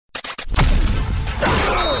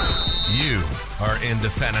are into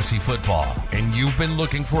fantasy football, and you've been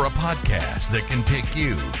looking for a podcast that can take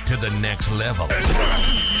you to the next level.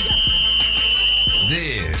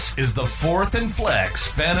 This is the Fourth and Flex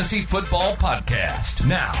Fantasy Football Podcast.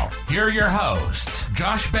 Now, here are your hosts,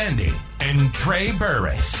 Josh Bandy and Trey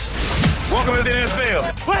Burris. Welcome to the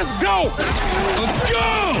NFL. Let's go! Let's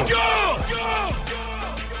go! Go! Go!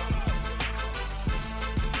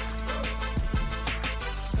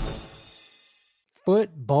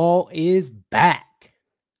 Football is back.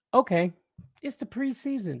 Okay, it's the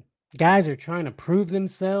preseason. Guys are trying to prove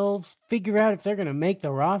themselves, figure out if they're going to make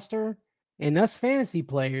the roster. And us fantasy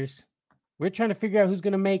players, we're trying to figure out who's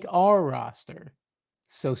going to make our roster.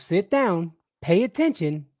 So sit down, pay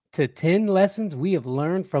attention to 10 lessons we have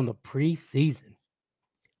learned from the preseason.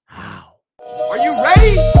 Wow. Are you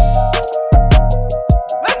ready?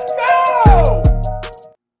 Let's go!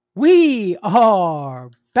 We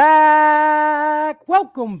are back.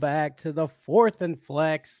 Welcome back to the Fourth and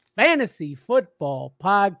Flex Fantasy Football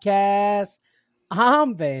Podcast.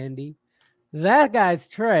 I'm Vandy. That guy's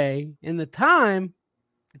Trey. And the time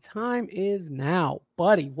is now.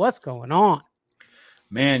 Buddy, what's going on?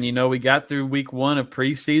 Man, we got through week 1 of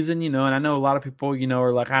preseason, and I know a lot of people,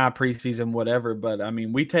 are like, preseason, whatever. But I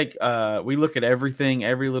mean, we look at everything,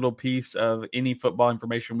 every little piece of any football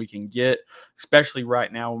information we can get, especially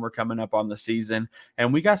right now when we're coming up on the season.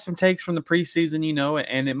 And we got some takes from the preseason,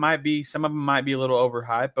 and it might be, some of them might be a little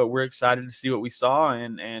overhyped, but we're excited to see what we saw.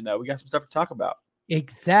 And we got some stuff to talk about.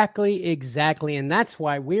 Exactly. And that's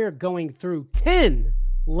why we're going through 10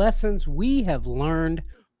 lessons we have learned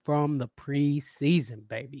from the preseason,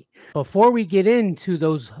 baby. Before we get into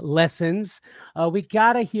those lessons, we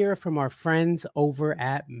got to hear from our friends over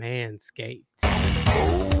at Manscaped.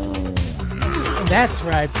 That's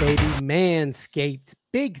right, baby. Manscaped.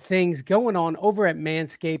 Big things going on over at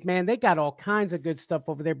Manscaped, man. They got all kinds of good stuff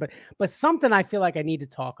over there, but something I feel like I need to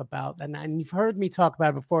talk about, and you've heard me talk about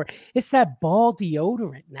it before, it's that ball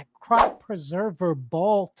deodorant and that crop preserver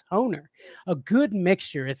ball toner. A good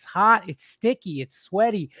mixture. It's hot, it's sticky, it's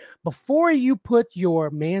sweaty. Before you put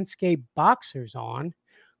your Manscaped boxers on,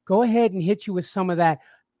 go ahead and hit you with some of that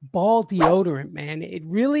ball deodorant, man. It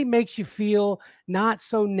really makes you feel not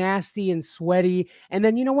so nasty and sweaty. And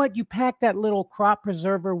then you know what? You pack that little crop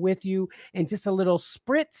preserver with you and just a little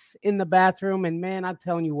spritz in the bathroom. And man, I'm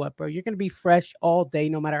telling you what, bro, you're going to be fresh all day,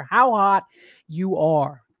 no matter how hot you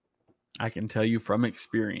are. I can tell you from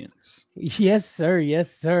experience. Yes, sir.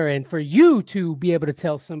 Yes, sir. And for you to be able to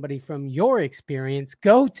tell somebody from your experience,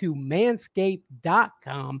 go to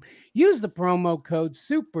manscaped.com. Use the promo code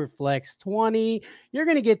SUPERFLEX20. You're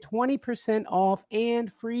going to get 20% off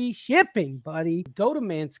and free shipping, buddy. Go to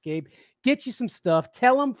Manscaped, get you some stuff.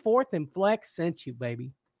 Tell them Fourth and Flex sent you,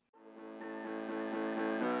 baby.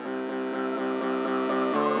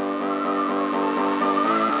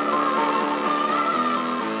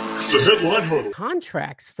 The headline huddle.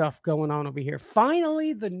 Contract stuff going on over here.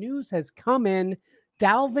 Finally, the news has come in.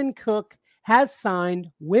 Dalvin Cook has signed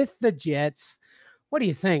with the Jets. What do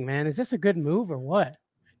you think, man? Is this a good move or what?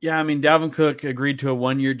 Yeah, I mean, Dalvin Cook agreed to a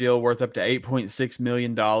 1-year deal worth up to $8.6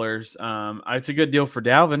 million. It's a good deal for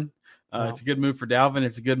Dalvin. Wow. It's a good move for Dalvin.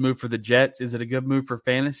 It's a good move for the Jets. Is it a good move for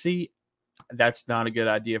fantasy? That's not a good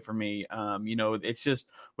idea for me. It's just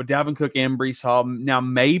with Dalvin Cook and Breece Hall. Now,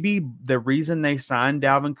 maybe the reason they signed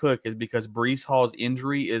Dalvin Cook is because Breece Hall's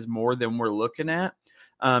injury is more than we're looking at.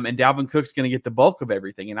 And Dalvin Cook's going to get the bulk of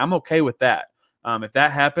everything. And I'm okay with that. If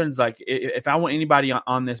that happens, like if I want anybody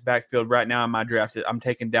on this backfield right now in my draft, I'm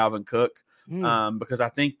taking Dalvin Cook. Because I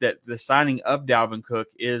think that the signing of Dalvin Cook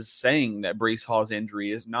is saying that Breece Hall's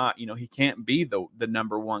injury is not, he can't be the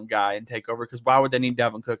number one guy and take over, because why would they need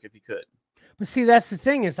Dalvin Cook if he could? But see, that's the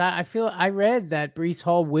thing is I read that Breece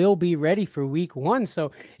Hall will be ready for week 1.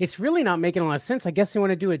 So it's really not making a lot of sense. I guess they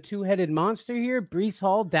want to do a two-headed monster here. Breece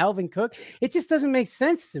Hall, Dalvin Cook. It just doesn't make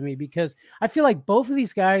sense to me, because I feel like both of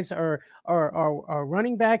these guys are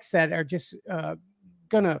running backs that are just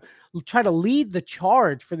going to try to lead the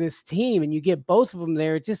charge for this team. And you get both of them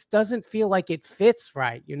there. It just doesn't feel like it fits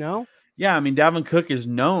right, Yeah, I mean, Dalvin Cook is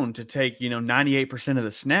known to take, 98% of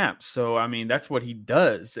the snaps. So, I mean, that's what he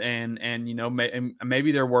does. And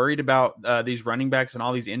maybe they're worried about these running backs and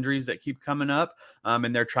all these injuries that keep coming up.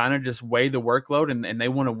 And they're trying to just weigh the workload, and they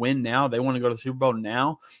want to win now. They want to go to the Super Bowl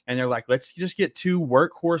now. And they're like, let's just get 2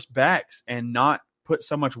 workhorse backs and not put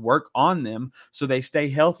so much work on them so they stay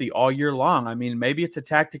healthy all year long. I mean, maybe it's a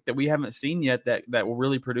tactic that we haven't seen yet that will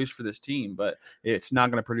really produce for this team, but it's not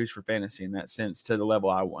going to produce for fantasy in that sense to the level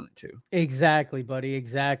I want it to. Exactly, buddy.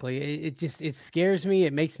 Exactly. It scares me.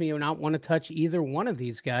 It makes me not want to touch either one of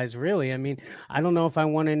these guys, really. I mean, I don't know if I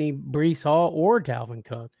want any Breece Hall or Dalvin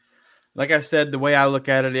Cook. Like I said, the way I look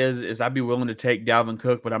at it is I'd be willing to take Dalvin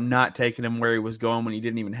Cook, but I'm not taking him where he was going when he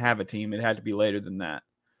didn't even have a team. It had to be later than that.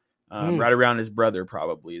 Right around his brother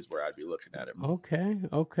probably is where I'd be looking at him.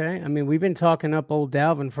 Okay. I mean, we've been talking up old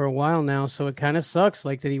Dalvin for a while now, so it kind of sucks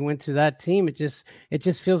like that he went to that team. It just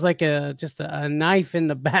feels like a knife in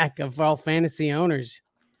the back of all fantasy owners.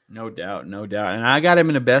 No doubt. And I got him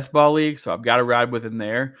in a best ball league, so I've got to ride with him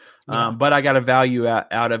there. Yeah. But I got a value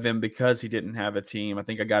out of him because he didn't have a team. I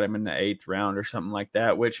think I got him in the 8th round or something like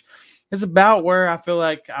that, which is about where I feel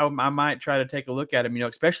like I might try to take a look at him,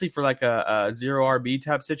 especially for like a 0 RB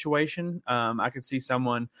type situation. I could see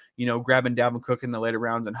someone, grabbing Dalvin Cook in the later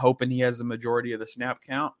rounds and hoping he has the majority of the snap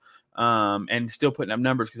count. And still putting up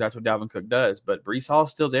numbers because that's what Dalvin Cook does. But Breece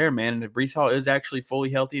Hall's still there, man. And if Breece Hall is actually fully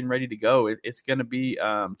healthy and ready to go, it's going to be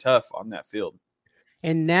tough on that field.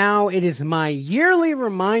 And now it is my yearly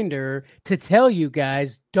reminder to tell you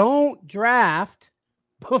guys, don't draft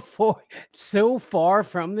before so far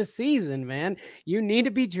from the season, man. You need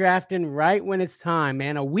to be drafting right when it's time,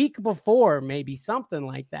 man. A week before, maybe something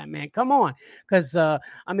like that, man. Come on. Because,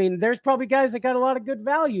 there's probably guys that got a lot of good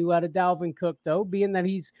value out of Dalvin Cook, though, being that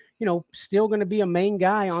he's, still going to be a main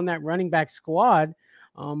guy on that running back squad.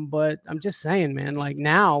 But I'm just saying, man, like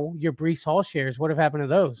now your Breece Hall shares, what have happened to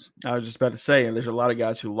those? I was just about to say, there's a lot of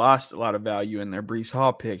guys who lost a lot of value in their Breece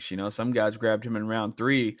Hall picks. Some guys grabbed him in round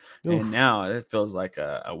 3, and now it feels like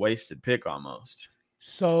a wasted pick almost.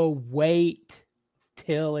 So wait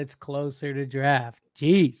till it's closer to draft.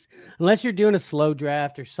 Jeez, unless you're doing a slow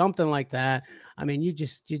draft or something like that. I mean, you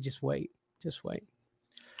just wait. Just wait.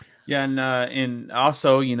 Yeah, and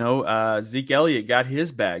also, Zeke Elliott got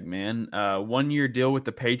his bag, man. 1-year deal with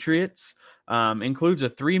the Patriots, includes a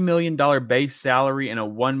 $3 million base salary and a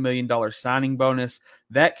 $1 million signing bonus.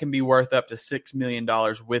 That can be worth up to $6 million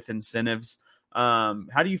with incentives.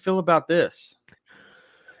 How do you feel about this?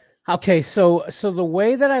 Okay, so the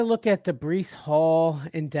way that I look at the Breece Hall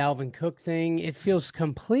and Dalvin Cook thing, it feels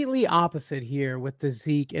completely opposite here with the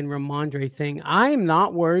Zeke and Ramondre thing. I'm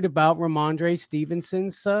not worried about Ramondre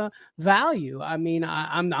Stevenson's value. I mean,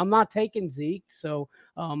 I'm not taking Zeke, so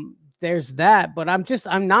there's that. But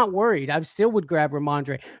I'm not worried. I still would grab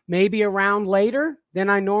Ramondre, maybe a round later than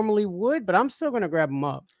I normally would, but I'm still going to grab him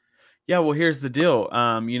up. Yeah, well, here's the deal.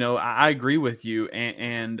 I agree with you,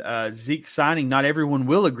 and Zeke signing, not everyone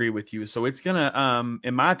will agree with you. So it's gonna,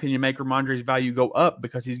 in my opinion, make Ramondre's value go up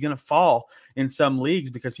because he's gonna fall in some leagues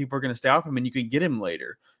because people are gonna stay off him, and you can get him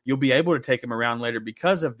later. You'll be able to take him around later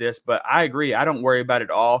because of this. But I agree. I don't worry about it at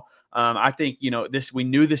all. I think we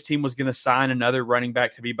knew this team was going to sign another running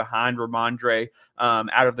back to be behind Ramondre.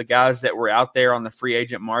 Out of the guys that were out there on the free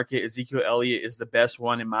agent market, Ezekiel Elliott is the best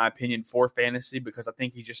one in my opinion for fantasy because I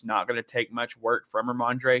think he's just not going to take much work from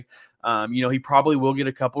Ramondre. He probably will get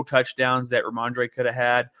a couple touchdowns that Ramondre could have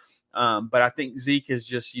had. But I think Zeke is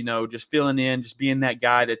just filling in, just being that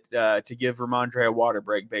guy to give Ramondre a water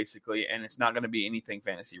break, basically, and it's not going to be anything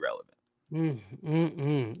fantasy relevant.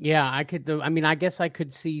 Yeah, I could. I guess I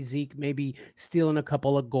could see Zeke maybe stealing a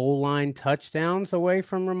couple of goal line touchdowns away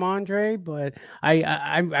from Ramondre, but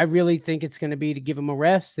I really think it's going to be to give him a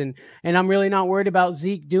rest, and I'm really not worried about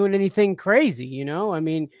Zeke doing anything crazy.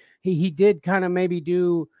 He did kind of maybe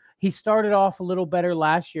do. He started off a little better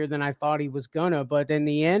last year than I thought he was gonna, but in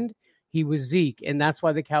the end, he was Zeke, and that's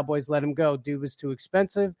why the Cowboys let him go. Dude was too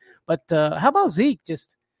expensive. But how about Zeke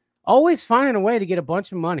just always finding a way to get a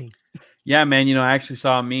bunch of money? Yeah, man. I actually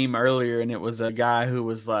saw a meme earlier, and it was a guy who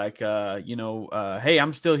was like, hey,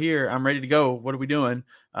 I'm still here. I'm ready to go. What are we doing?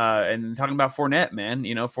 And talking about Fournette, man.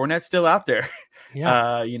 Fournette's still out there.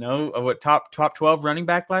 Yeah. What top 12 running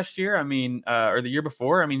back last year? Or the year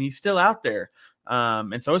before. He's still out there.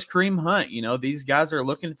 And so is Kareem Hunt. These guys are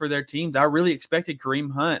looking for their teams. I really expected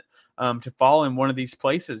Kareem Hunt to fall in one of these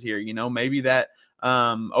places here. Maybe that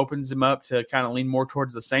opens him up to kind of lean more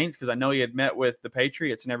towards the Saints because I know he had met with the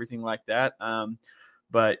Patriots and everything like that.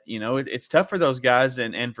 But it's tough for those guys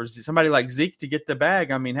and for somebody like Zeke to get the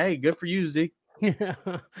bag. Hey, good for you, Zeke.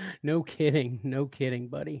 No kidding,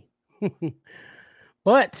 buddy.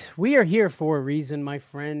 But we are here for a reason, my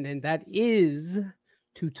friend, and that is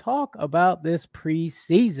to talk about this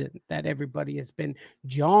preseason that everybody has been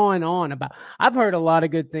jawing on about. I've heard a lot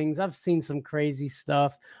of good things. I've seen some crazy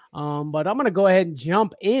stuff. But I'm going to go ahead and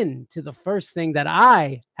jump into the first thing that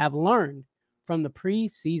I have learned from the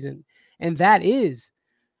preseason, and that is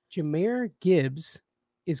Jahmyr Gibbs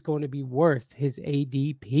is going to be worth his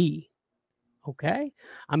ADP. Okay.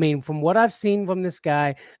 From what I've seen from this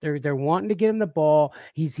guy, they're wanting to get him the ball.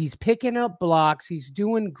 He's picking up blocks. He's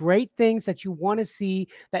doing great things that you want to see.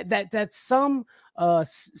 That some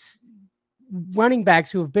running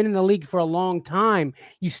backs who have been in the league for a long time,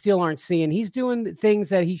 you still aren't seeing. He's doing things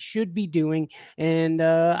that he should be doing. And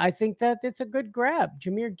I think that it's a good grab.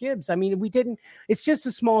 Jahmyr Gibbs. I mean, it's just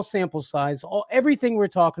a small sample size. Everything we're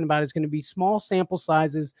talking about is going to be small sample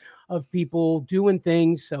sizes of people doing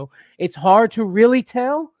things. So it's hard to really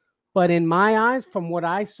tell. But in my eyes, from what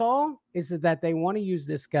I saw, is that they want to use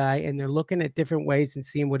this guy and they're looking at different ways and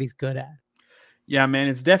seeing what he's good at. Yeah, man,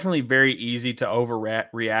 it's definitely very easy to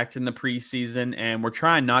overreact in the preseason, and we're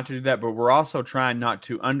trying not to do that, but we're also trying not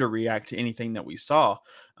to underreact to anything that we saw.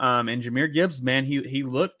 And Jahmyr Gibbs, man, he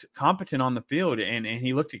looked competent on the field, and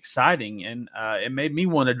he looked exciting, and it made me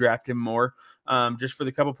want to draft him more just for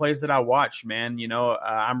the couple plays that I watched, man.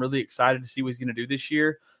 I'm really excited to see what he's going to do this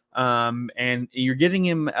year. And you're getting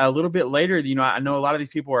him a little bit later. I know a lot of these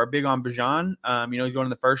people are big on Bijan. He's going in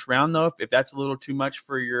the first round though. If that's a little too much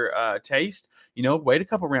for your taste, wait a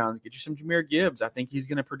couple rounds, get you some Jahmyr Gibbs. I think he's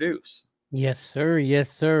going to produce. Yes, sir. Yes,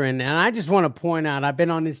 sir. And I just want to point out, I've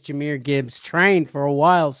been on this Jahmyr Gibbs train for a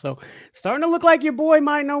while, so starting to look like your boy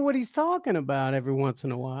might know what he's talking about every once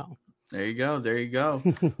in a while. There you go. There you go.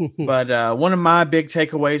 But one of my big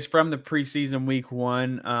takeaways from the preseason week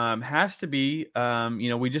 1 has to be,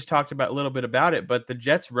 we just talked about a little bit about it, but the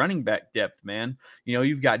Jets running back depth, man.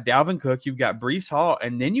 You've got Dalvin Cook, you've got Breece Hall,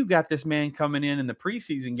 and then you've got this man coming in the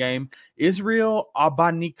preseason game, Israel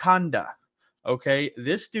Abanikanda. Okay,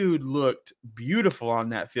 this dude looked beautiful on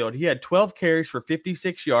that field. He had 12 carries for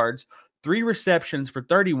 56 yards, 3 receptions for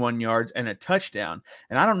 31 yards, and a touchdown.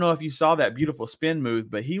 And I don't know if you saw that beautiful spin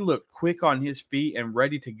move, but he looked quick on his feet and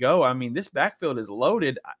ready to go. I mean, this backfield is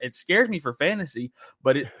loaded. It scares me for fantasy,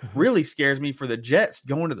 but it really scares me for the Jets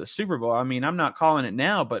going to the Super Bowl. I mean, I'm not calling it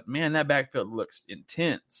now, but man, that backfield looks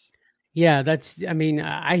intense. Yeah,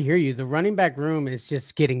 I hear you. The running back room is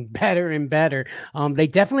just getting better and better. They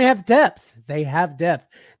definitely have depth.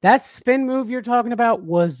 That spin move you're talking about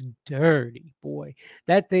was dirty, boy.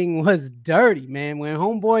 That thing was dirty, man. When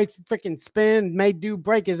homeboy freaking spin, made dude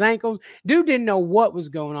break his ankles, dude didn't know what was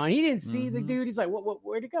going on. He didn't see the dude. He's like,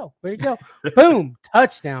 where'd it go? Boom,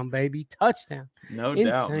 touchdown, baby, touchdown. No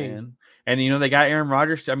doubt, man. And they got Aaron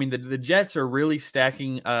Rodgers. I mean, the Jets are really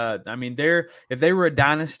stacking. If they were a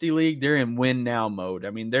dynasty league, they're in win now mode.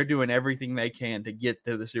 I mean, they're doing everything they can to get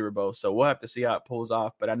to the Super Bowl. So we'll have to see how it pulls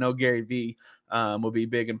off. But I know Gary V will be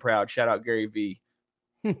big and proud. Shout out Gary V.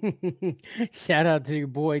 Shout out to your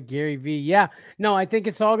boy Gary V. Yeah, no, I think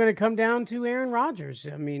it's all going to come down to Aaron Rodgers.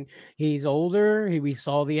 I mean, he's older. We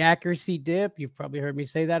saw the accuracy dip. You've probably heard me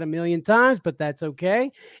say that a million times, but that's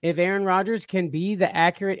okay. If Aaron Rodgers can be the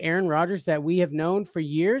accurate Aaron Rodgers that we have known for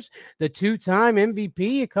years, the 2-time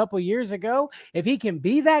MVP a couple years ago, if he can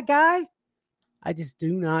be that guy, I just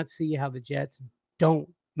do not see how the Jets don't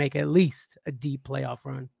make at least a deep playoff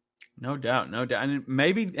run. No doubt. And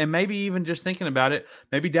maybe even just thinking about it,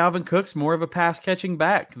 maybe Dalvin Cook's more of a pass catching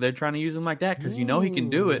back. They're trying to use him like that because he can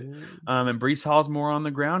do it. And Breece Hall's more on the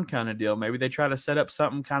ground kind of deal. Maybe they try to set up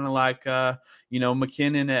something kind of like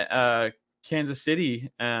McKinnon at Kansas City,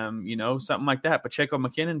 something like that, Pacheco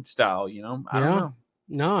McKinnon style. I don't know.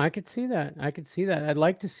 No, I could see that. I'd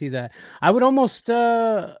like to see that. I would almost.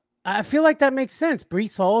 I feel like that makes sense.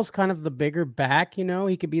 Breece Hall is kind of the bigger back, he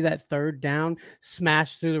could be that third down,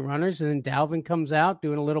 smash through the runners, and then Dalvin comes out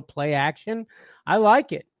doing a little play action. I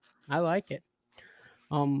like it.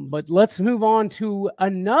 But let's move on to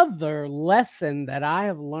another lesson that I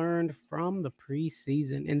have learned from the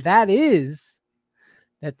preseason, and that is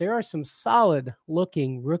that there are some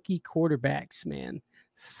solid-looking rookie quarterbacks, man.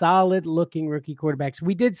 Solid-looking rookie quarterbacks.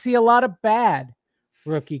 We did see a lot of bad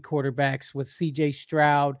rookie quarterbacks with CJ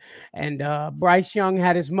Stroud, and Bryce Young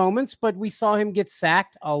had his moments, but we saw him get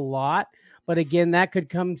sacked a lot. But again, that could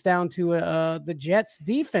come down to the Jets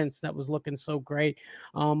defense that was looking so great.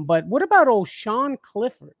 But what about old Sean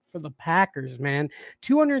Clifford for the Packers, man?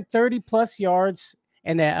 230 plus yards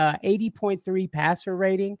and a 80.3 passer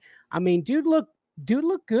rating. I mean, dude looked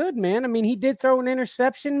good, man. I mean, he did throw an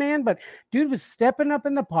interception, man, but dude was stepping up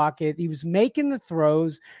in the pocket. He was making the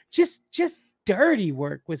throws, just dirty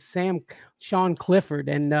work with Sean Clifford.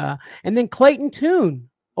 And then Clayton Tune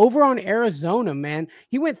over on Arizona, man.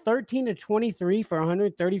 He went 13-23 for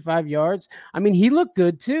 135 yards. I mean, he looked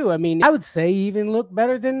good too. I mean, I would say he even looked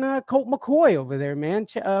better than Colt McCoy over there, man.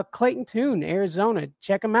 Clayton Tune, Arizona.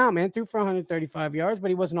 Check him out, man. Threw for 135 yards,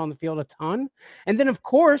 but he wasn't on the field a ton. And then, of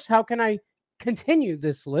course, how can I continue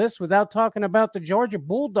this list without talking about the Georgia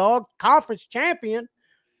Bulldog conference champion,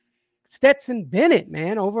 Stetson Bennett,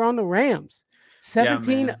 man, over on the Rams.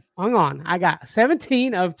 17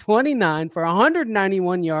 of 29 for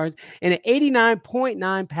 191 yards and an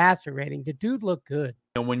 89.9 passer rating. The dude looked good.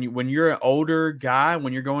 when you're an older guy,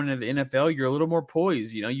 when you're going into the NFL, you're a little more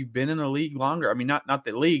poised. You've been in the league longer. I mean, not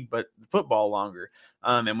the league, but football longer.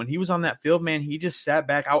 And when he was on that field, man, he just sat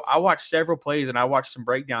back. I watched several plays, and I watched some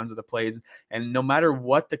breakdowns of the plays. And no matter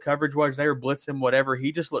what the coverage was, they were blitzing, whatever,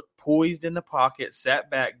 he just looked poised in the pocket, sat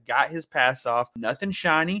back, got his pass off. Nothing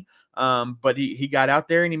shiny, but he got out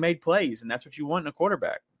there and he made plays, and that's what you want in a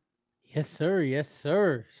quarterback. Yes, sir. Yes,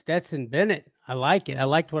 sir. Stetson Bennett. I like it. I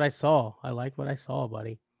liked what I saw.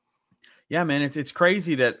 Buddy. Yeah, man, it's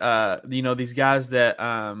crazy that these guys that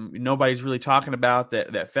nobody's really talking about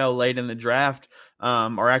that fell late in the draft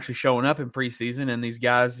are actually showing up in preseason, and these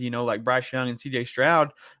guys, like Bryce Young and C.J.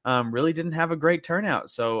 Stroud, really didn't have a great turnout.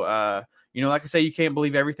 So, like I say, you can't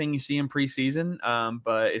believe everything you see in preseason,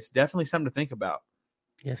 but it's definitely something to think about.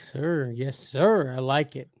 Yes, sir. Yes, sir. I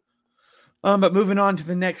like it. But moving on to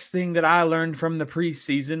the next thing that I learned from the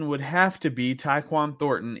preseason would have to be Tyquan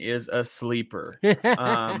Thornton is a sleeper.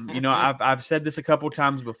 I've said this a couple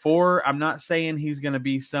times before. I'm not saying he's going to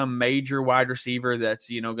be some major wide receiver that's,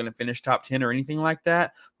 going to finish top 10 or anything like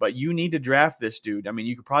that, but you need to draft this dude. I mean,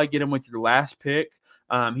 you could probably get him with your last pick.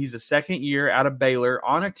 He's a second year out of Baylor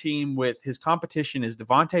on a team with his competition is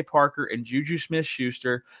Devontae Parker and Juju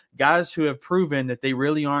Smith-Schuster, guys who have proven that they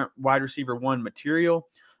really aren't wide receiver one material.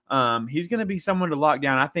 He's going to be someone to lock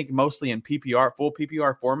down, I think, mostly in PPR, full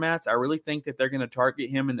PPR formats. I really think that they're going to target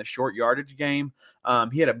him in the short yardage game.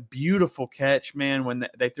 He had a beautiful catch, man. When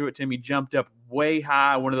they threw it to him, he jumped up way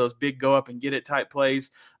high, one of those big go up and get it type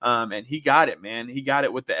plays. And he got it, man. He got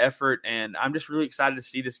it with the effort. And I'm just really excited to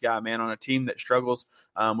see this guy, man, on a team that struggles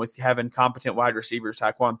with having competent wide receivers.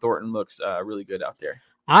 Tyquan Thornton looks really good out there.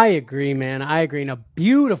 I agree, man. I agree. And a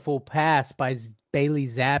beautiful pass by Bailey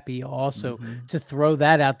Zappi also to throw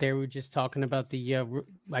that out there. We were just talking about the,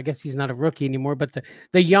 I guess he's not a rookie anymore, but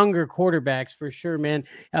the younger quarterbacks for sure, man.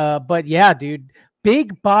 But yeah, dude,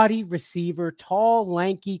 big body receiver, tall,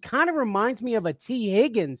 lanky, kind of reminds me of a T.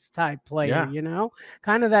 Higgins type player,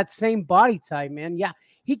 kind of that same body type, man. Yeah.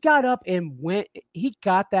 He got up and he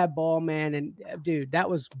got that ball, man. And dude, that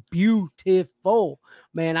was beautiful,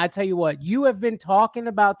 man. I tell you what, you have been talking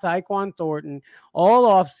about Tyquan Thornton all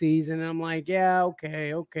off season. And I'm like, yeah,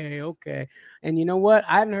 okay. And you know what?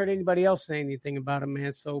 I haven't heard anybody else say anything about him,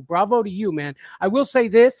 man. So bravo to you, man. I will say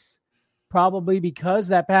this, probably because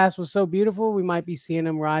that pass was so beautiful, we might be seeing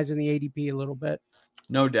him rise in the ADP a little bit.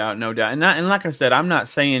 No doubt. And like I said, I'm not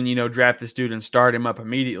saying, draft this dude and start him up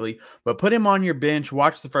immediately, but put him on your bench,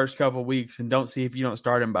 watch the first couple of weeks, and don't see if you don't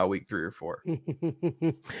start him by week 3 or 4.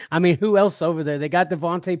 I mean, who else over there? They got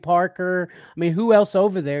Devontae Parker. I mean, who else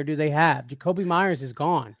over there do they have? Jacoby Myers is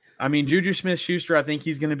gone. I mean, Juju Smith-Schuster, I think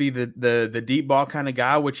he's going to be the deep ball kind of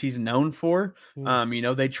guy, which he's known for.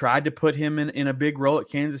 They tried to put him in a big role at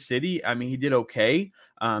Kansas City. I mean, he did okay.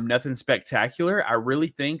 Nothing spectacular. I really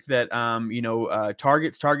think that,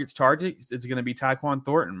 targets, it's going to be Tyquan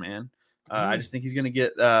Thornton, man. I just think he's going to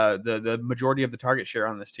get the majority of the target share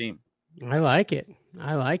on this team. I like it,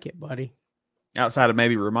 buddy. Outside of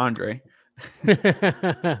maybe Ramondre.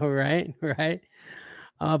 Right.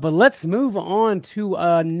 But let's move on to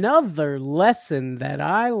another lesson that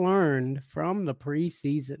I learned from the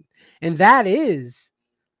preseason, and that is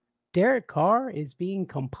Derek Carr is being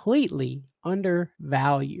completely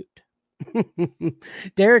undervalued.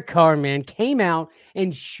 Derek Carr, man, came out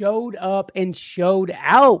and showed up and showed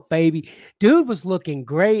out, baby. Dude was looking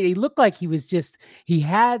great. He looked like he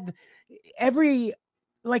had every,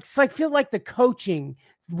 feel like the coaching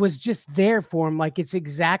was just there for him. Like it's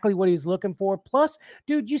exactly what he was looking for. Plus,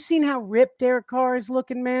 dude, you seen how ripped Derek Carr is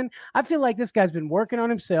looking, man? I feel like this guy's been working on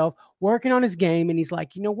himself, working on his game. And he's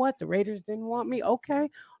like, you know what? The Raiders didn't want me. Okay.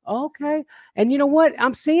 And you know what?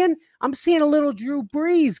 I'm seeing a little Drew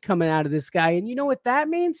Brees coming out of this guy. And you know what that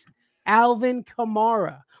means? Alvin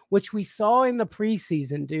Kamara, which we saw in the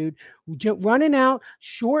preseason, dude, running out,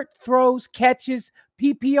 short throws, catches,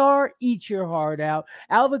 PPR, eat your heart out.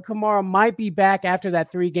 Alvin Kamara might be back after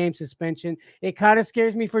that 3-game suspension. It kind of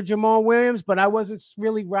scares me for Jamal Williams, but I wasn't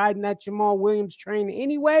really riding that Jamal Williams train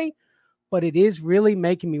anyway. But it is really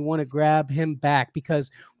making me want to grab him back because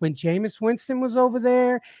when Jameis Winston was over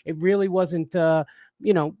there, it really wasn't, it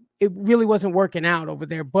really wasn't working out over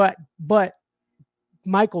there. But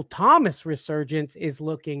Michael Thomas resurgence is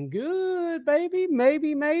looking good, baby.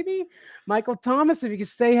 Maybe. Michael Thomas, if he can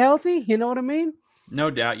stay healthy, you know what I mean?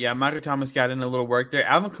 No doubt. Yeah, Michael Thomas got in a little work there.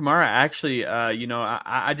 Alvin Kamara actually,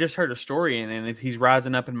 I just heard a story, and he's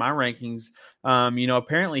rising up in my rankings.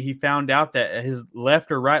 Apparently he found out that his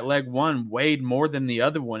left or right leg one weighed more than the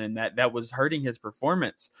other one, and that was hurting his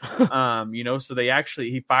performance. So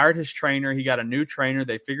he fired his trainer. He got a new trainer.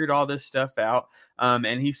 They figured all this stuff out.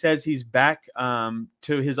 And he says he's back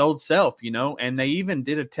to his old self, and they even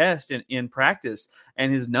did a test in practice,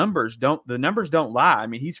 and the numbers don't lie. I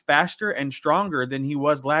mean, he's faster and stronger than he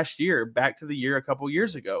was last year, back to the year a couple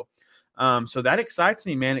years ago. So that excites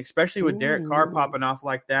me, man, especially with Derek Carr popping off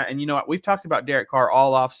like that. And we've talked about Derek Carr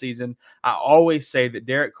all off season. I always say that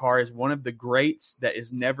Derek Carr is one of the greats that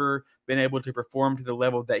has never been able to perform to the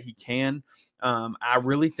level that he can. I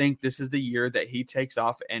really think this is the year that he takes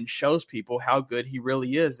off and shows people how good he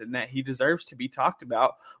really is, and that he deserves to be talked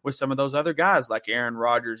about with some of those other guys like Aaron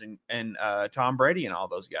Rodgers and Tom Brady and all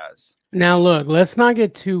those guys. Now, look, let's not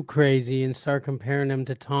get too crazy and start comparing him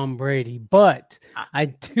to Tom Brady, but I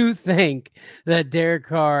do think that Derek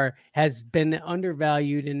Carr has been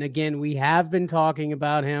undervalued. And again, we have been talking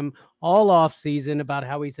about him all off season about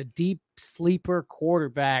how he's a deep sleeper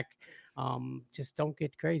quarterback. Just don't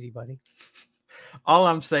get crazy, buddy. All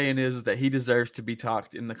I'm saying is that he deserves to be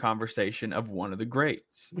talked in the conversation of one of the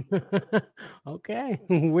greats. Okay,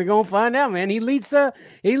 we're gonna find out, man. He leads the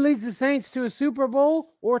Saints to a Super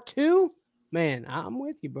Bowl or two. Man, I'm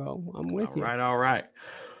with you, bro. I'm with you. All right.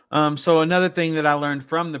 So another thing that I learned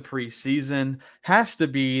from the preseason has to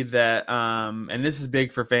be that, and this is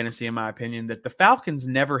big for fantasy in my opinion, that the Falcons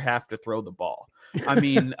never have to throw the ball. I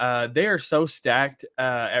mean, they are so stacked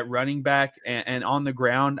at running back and on the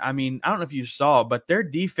ground. I mean, I don't know if you saw, but their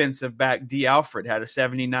defensive back, D. Alfred, had a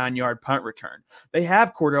 79-yard punt return. They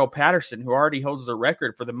have Cordell Patterson, who already holds the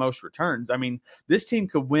record for the most returns. I mean, this team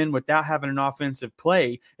could win without having an offensive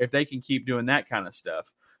play if they can keep doing that kind of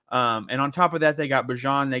stuff. And on top of that, they got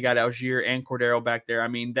Bajan, they got Algier and Cordero back there. I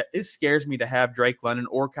mean, it scares me to have Drake London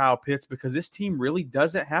or Kyle Pitts because this team really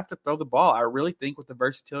doesn't have to throw the ball. I really think with the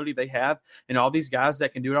versatility they have and all these guys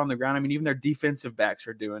that can do it on the ground, I mean, even their defensive backs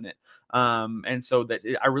are doing it. And so that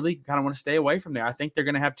I really kind of want to stay away from there. I think they're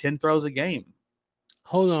going to have 10 throws a game.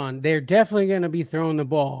 Hold on. They're definitely going to be throwing the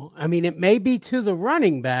ball. I mean, it may be to the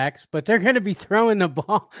running backs, but they're going to be throwing the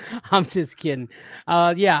ball. I'm just kidding.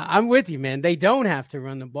 Yeah, I'm with you, man. They don't have to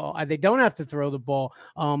run the ball. They don't have to throw the ball.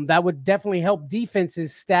 That would definitely help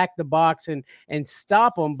defenses stack the box and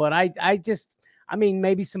stop them. But I mean,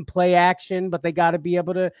 maybe some play action, but they got to be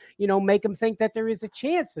able to, make them think that there is a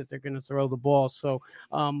chance that they're going to throw the ball. So,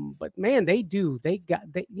 but man,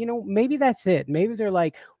 maybe that's it. Maybe they're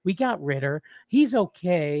like, we got Ritter. He's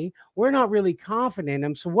okay. We're not really confident in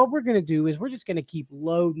him. So what we're going to do is we're just going to keep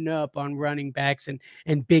loading up on running backs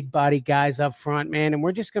and big body guys up front, man. And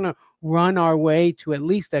we're just going to run our way to at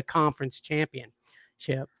least a conference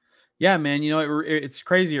championship. Yeah, man, it's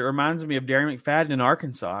crazy. It reminds me of Darren McFadden in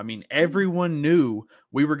Arkansas. I mean, everyone knew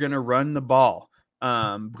we were going to run the ball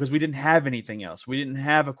because we didn't have anything else. We didn't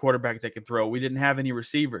have a quarterback that could throw. We didn't have any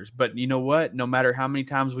receivers. But you know what? No matter how many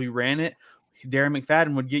times we ran it, Darren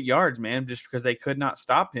McFadden would get yards, man, just because they could not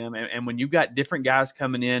stop him. And when you got different guys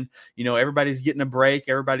coming in, everybody's getting a break.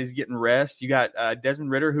 Everybody's getting rest. You got Desmond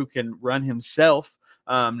Ritter who can run himself.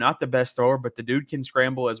 Not the best thrower, but the dude can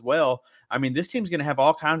scramble as well. I mean, this team's going to have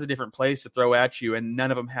all kinds of different plays to throw at you, and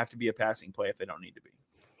none of them have to be a passing play if they don't need to be.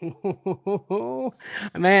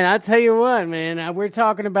 Man, I tell you what, man, we're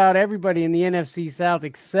talking about everybody in the NFC South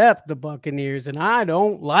except the Buccaneers, and I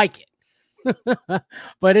don't like it.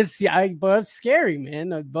 But it's scary,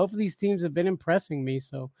 man. Both of these teams have been impressing me,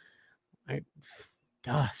 so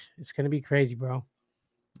it's going to be crazy, bro.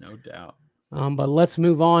 No doubt. But let's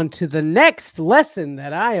move on to the next lesson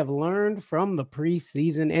that I have learned from the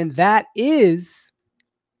preseason, and that is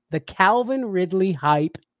the Calvin Ridley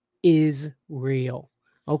hype is real.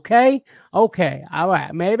 Okay. All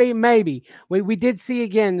right. Maybe. We did see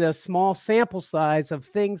again the small sample size of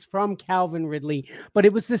things from Calvin Ridley, but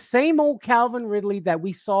it was the same old Calvin Ridley that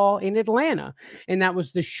we saw in Atlanta, and that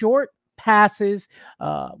was the short passes,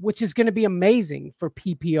 which is going to be amazing for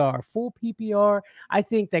PPR. Full PPR, I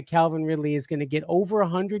think that Calvin Ridley is going to get over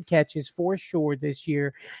 100 catches for sure this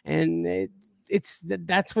year, and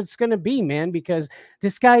that's what it's going to be, man, because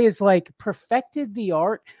this guy is like perfected the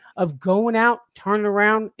art of going out, turning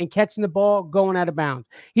around, and catching the ball, going out of bounds.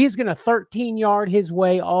 He's going to 13-yard his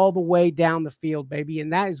way all the way down the field, baby,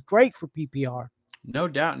 and that is great for PPR. No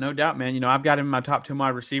doubt, man. I've got him in my top 2 wide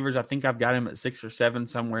receivers. I think I've got him at 6 or 7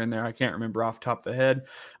 somewhere in there. I can't remember off the top of the head.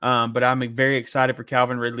 But I'm very excited for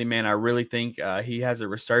Calvin Ridley, man. I really think he has a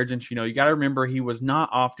resurgence. You got to remember he was not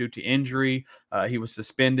off due to injury. He was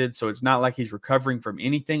suspended, so it's not like he's recovering from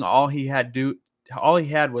anything. All he had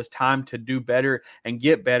was time to do better and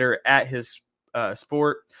get better at his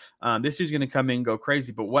sport. This year's going to come in and go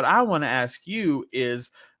crazy. But what I want to ask you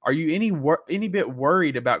is, are you any bit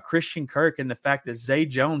worried about Christian Kirk and the fact that Zay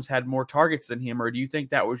Jones had more targets than him, or do you think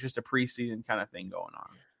that was just a preseason kind of thing going on?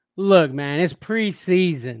 Look, man, it's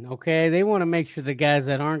preseason, okay? They want to make sure the guys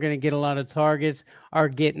that aren't going to get a lot of targets are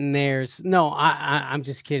getting theirs. No, I'm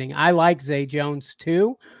just kidding. I like Zay Jones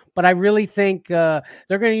too, but I really think they're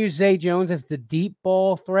going to use Zay Jones as the deep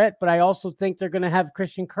ball threat, but I also think they're going to have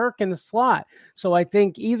Christian Kirk in the slot. So I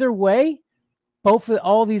think either way,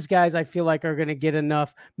 all these guys I feel like are going to get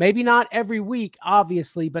enough. Maybe not every week,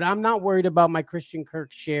 obviously, but I'm not worried about my Christian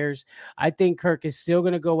Kirk shares. I think Kirk is still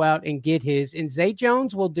going to go out and get his, and Zay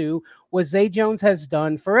Jones will do what Zay Jones has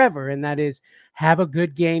done forever, and that is have a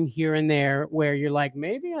good game here and there where you're like,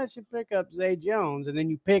 maybe I should pick up Zay Jones, and then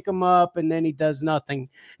you pick him up, and then he does nothing,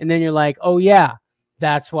 and then you're like, oh yeah,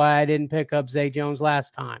 that's why I didn't pick up Zay Jones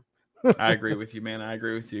last time. I agree with you, man. I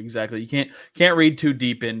agree with you exactly. You can't read too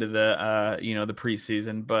deep into the the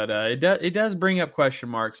preseason, but it does bring up question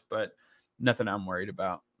marks, but nothing I'm worried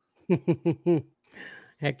about.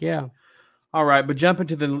 Heck yeah. All right, but jumping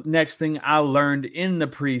to the next thing I learned in the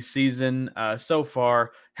preseason so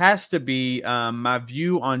far has to be my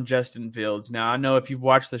view on Justin Fields. Now, I know if you've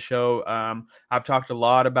watched the show, I've talked a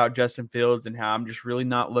lot about Justin Fields and how I'm just really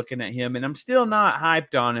not looking at him, and I'm still not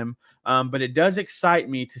hyped on him, but it does excite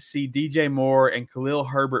me to see DJ Moore and Khalil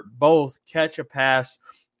Herbert both catch a pass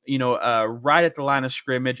right at the line of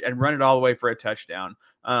scrimmage and run it all the way for a touchdown.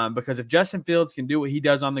 Because if Justin Fields can do what he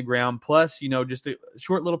does on the ground, plus, just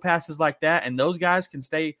short little passes like that, and those guys can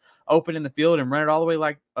stay open in the field and run it all the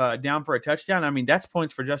way down for a touchdown, I mean, that's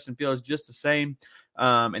points for Justin Fields just the same.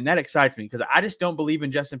 And that excites me because I just don't believe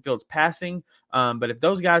in Justin Fields passing. But if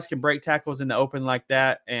those guys can break tackles in the open like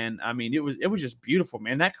that, and I mean, it was just beautiful,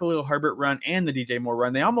 man. That Khalil Herbert run and the DJ Moore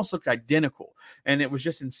run, they almost looked identical. And it was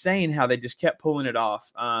just insane how they just kept pulling it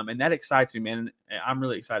off. And that excites me, man. I'm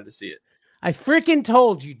really excited to see it. I freaking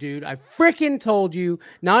told you, dude. I freaking told you,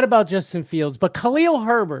 not about Justin Fields, but Khalil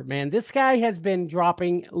Herbert, man. This guy has been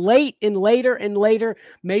dropping late and later and later.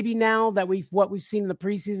 Maybe now that what we've seen in the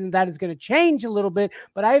preseason, that is going to change a little bit.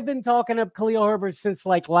 But I've been talking up Khalil Herbert since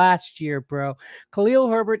like last year, bro. Khalil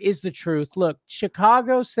Herbert is the truth. Look,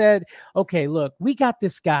 Chicago said, okay, look, we got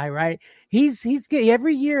this guy, right? He's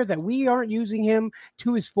every year that we aren't using him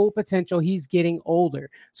to his full potential, he's getting older.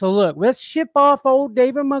 So look, let's ship off old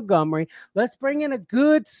David Montgomery. Let's bring in a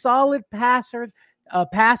good, solid pass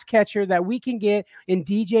catcher that we can get in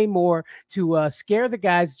DJ Moore to scare the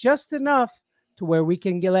guys just enough to where we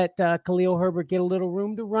can let Khalil Herbert get a little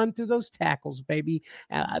room to run through those tackles, baby.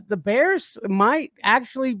 The Bears might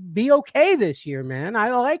actually be okay this year, man.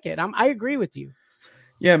 I like it. I agree with you.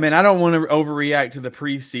 Yeah, man, I don't want to overreact to the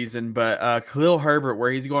preseason, but Khalil Herbert,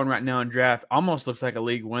 where he's going right now in draft, almost looks like a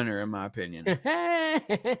league winner, in my opinion.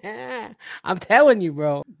 I'm telling you,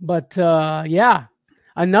 bro. But, yeah,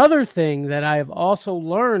 another thing that I have also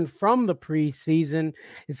learned from the preseason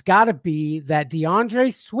has got to be that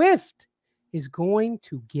DeAndre Swift is going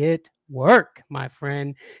to get work, my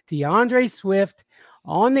friend. DeAndre Swift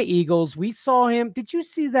on the Eagles. We saw him. Did you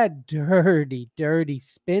see that dirty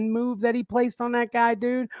spin move that he placed on that guy,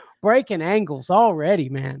 dude? Breaking ankles already,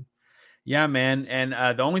 man. Yeah, man. And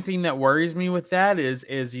the only thing that worries me with that is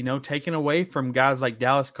taking away from guys like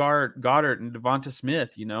Dallas Goedert and Devonta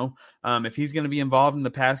Smith, if he's going to be involved in the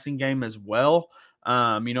passing game as well.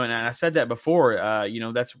 And I said that before,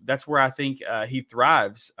 that's where I think he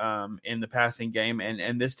thrives in the passing game.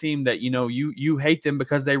 And this team that, you hate them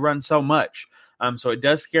because they run so much. So it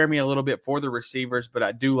does scare me a little bit for the receivers, but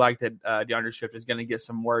I do like that DeAndre Swift is going to get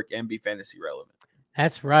some work and be fantasy relevant.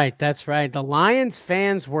 That's right. That's right. The Lions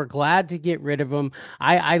fans were glad to get rid of him.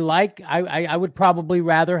 I would probably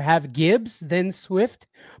rather have Gibbs than Swift,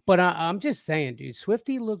 but I'm just saying, dude,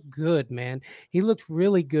 Swifty looked good, man. He looked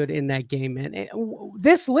really good in that game, man.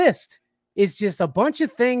 This list is just a bunch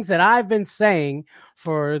of things that I've been saying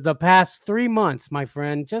for the past 3 months, my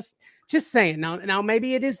friend. Just saying. Now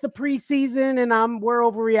maybe it is the preseason and we're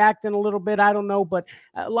overreacting a little bit. I don't know, but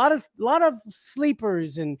a lot of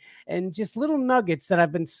sleepers and just little nuggets that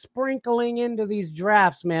I've been sprinkling into these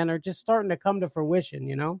drafts, man, are just starting to come to fruition,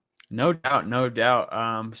 No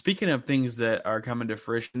doubt. Speaking of things that are coming to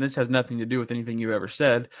fruition, this has nothing to do with anything you ever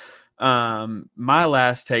said. My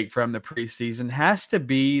last take from the preseason has to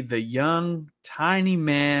be the young, tiny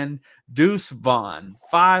man, Deuce Vaughn,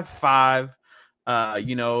 5'5",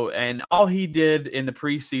 and all he did in the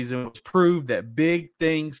preseason was prove that big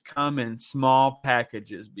things come in small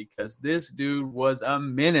packages, because this dude was a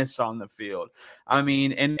menace on the field. I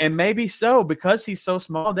mean, and maybe so, because he's so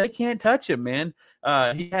small, they can't touch him, man.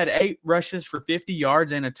 He had 8 rushes for 50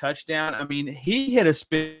 yards and a touchdown. I mean, he hit a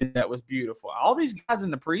spin that was beautiful. All these guys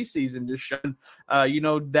in the preseason just showing,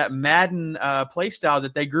 that Madden play style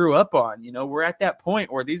that they grew up on. We're at that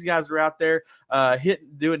point where these guys are out there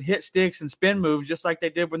doing hit sticks and spin moves moves just like they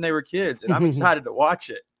did when they were kids, and I'm excited to watch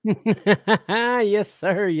it. Yes,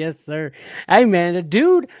 sir. Yes, sir. Hey, man, the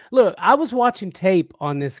dude, look, I was watching tape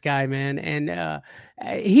on this guy, man, and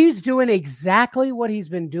he's doing exactly what he's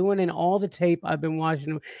been doing in all the tape I've been watching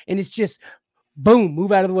him. And it's just boom,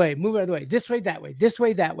 move out of the way, this way, that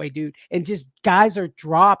way, dude. And just guys are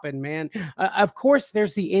dropping, man. Of course,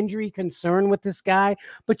 there's the injury concern with this guy,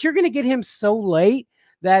 but you're going to get him so late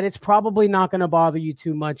that it's probably not going to bother you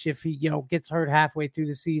too much if he, gets hurt halfway through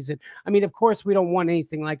the season. I mean, of course, we don't want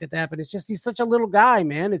anything like that to happen. It's just he's such a little guy,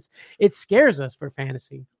 man. It scares us for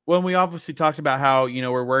fantasy. Well, we obviously talked about how,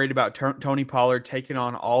 we're worried about Tony Pollard taking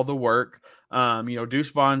on all the work. Deuce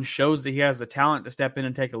Vaughn shows that he has the talent to step in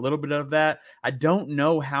and take a little bit of that. I don't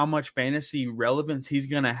know how much fantasy relevance he's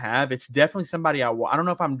going to have. It's definitely somebody I don't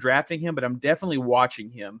know if I'm drafting him, but I'm definitely watching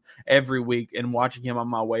him every week and watching him on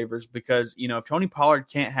my waivers because, if Tony Pollard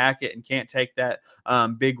can't hack it and can't take that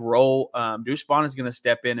big role, Deuce Vaughn is going to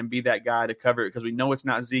step in and be that guy to cover it because we know it's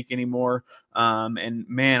not Zeke anymore. And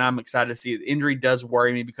man, I'm excited to see it. The injury does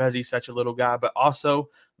worry me because he's such a little guy, but also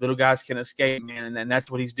little guys can escape, man. And then that's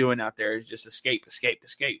what he's doing out there is just escape.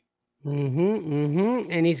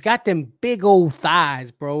 And he's got them big old thighs,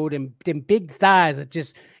 bro. Them big thighs that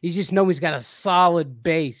you just know he's got a solid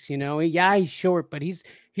base, Yeah, he's short, but he's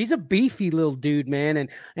a beefy little dude, man.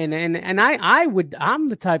 And I'm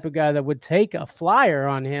the type of guy that would take a flyer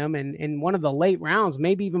on him in one of the late rounds,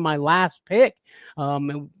 maybe even my last pick.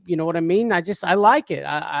 You know what I mean? I like it.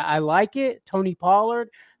 I like it. Tony Pollard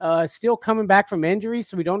still coming back from injury,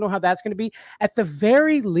 so we don't know how that's going to be. At the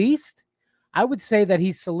very least, I would say that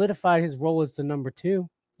he's solidified his role as the number 2.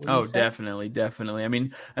 Oh, definitely. I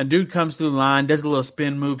mean, a dude comes through the line, does a little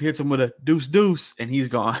spin move, hits him with a deuce, and he's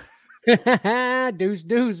gone.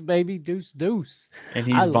 Deuce, baby, deuce. And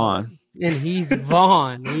he's Vaughn. And he's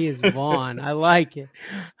Vaughn. He is Vaughn. I like it.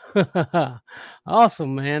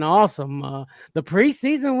 Awesome, man. Awesome. The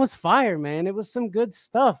preseason was fire, man. It was some good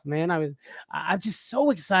stuff, man. I'm just so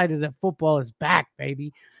excited that football is back,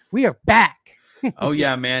 baby. We are back. Oh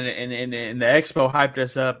yeah, man, and the expo hyped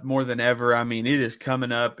us up more than ever. I mean, it is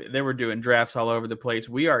coming up. They were doing drafts all over the place.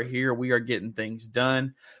 We are here. We are getting things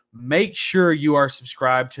done. Make sure you are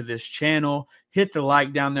subscribed to this channel. Hit the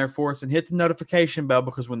like down there for us and hit the notification bell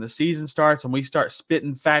because when the season starts and we start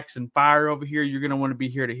spitting facts and fire over here, you're going to want to be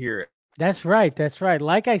here to hear it. That's right.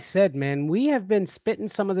 Like I said, man, we have been spitting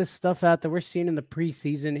some of this stuff out that we're seeing in the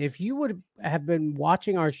preseason. If you would have been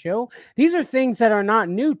watching our show, these are things that are not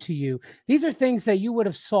new to you. These are things that you would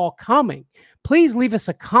have saw coming. Please leave us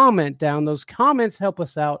a comment down. Those comments help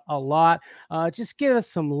us out a lot. Just give us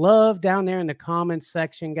some love down there in the comments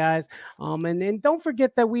section, guys. And don't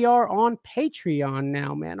forget that we are on Patreon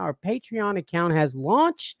now, man. Our Patreon account has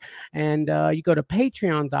launched, and you go to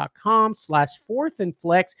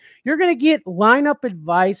patreon.com/4thandflex. You're going to get lineup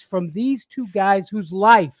advice from these two guys whose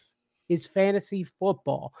life is fantasy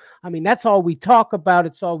football. I mean, that's all we talk about.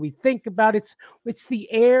 It's all we think about. It's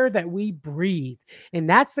the air that we breathe. And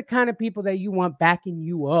that's the kind of people that you want backing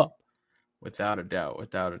you up. Without a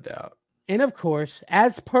doubt. And of course,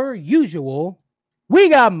 as per usual, we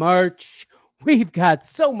got merch. We've got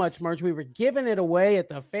so much merch. We were giving it away at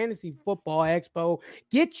the Fantasy Football Expo.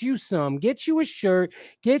 Get you some. Get you a shirt.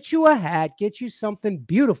 Get you a hat. Get you something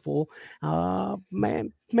beautiful.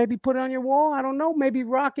 Man, maybe put it on your wall. I don't know. Maybe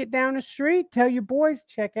rock it down the street. Tell your boys,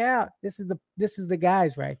 check out. This is the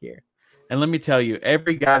guys right here. And let me tell you,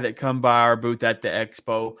 every guy that come by our booth at the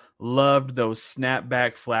expo loved those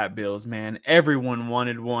snapback flat bills, man. Everyone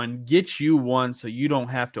wanted one. Get you one so you don't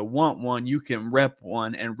have to want one. You can rep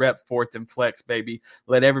one and rep 4th and Flex, baby.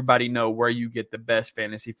 Let everybody know where you get the best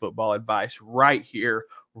fantasy football advice right here,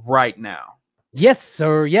 right now. Yes,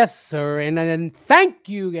 sir. And thank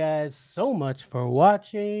you guys so much for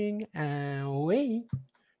watching. And we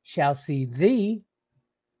shall see thee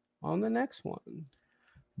on the next one.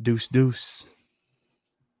 Deuce.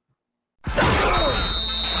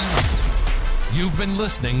 You've been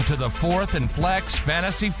listening to the 4th and Flex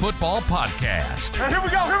Fantasy Football Podcast. Here we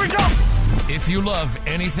go. If you love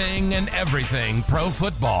anything and everything pro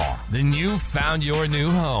football, then you've found your new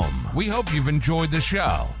home. We hope you've enjoyed the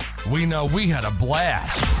show. We know we had a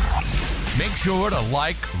blast. Make sure to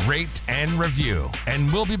like, rate, and review,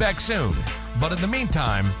 and we'll be back soon. But in the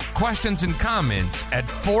meantime, questions and comments at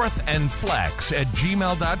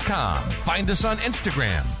 4thandflex@gmail.com. Find us on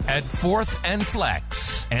Instagram at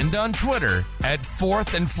 4thandflex and on Twitter at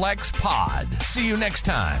 4thandflexpod. See you next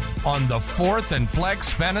time on the 4th and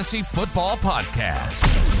Flex Fantasy Football Podcast.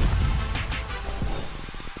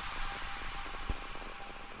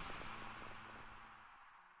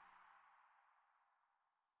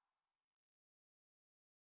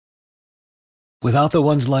 Without the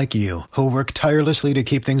ones like you, who work tirelessly to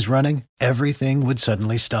keep things running, everything would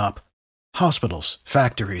suddenly stop. Hospitals,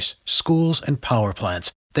 factories, schools, and power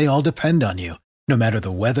plants, they all depend on you. No matter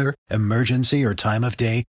the weather, emergency, or time of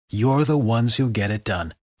day, you're the ones who get it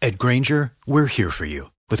done. At Grainger, we're here for you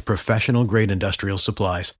with professional-grade industrial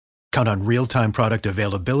supplies. Count on real-time product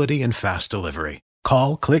availability and fast delivery.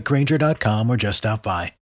 Call, click Grainger.com, or just stop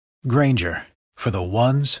by. Grainger, for the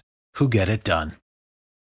ones who get it done.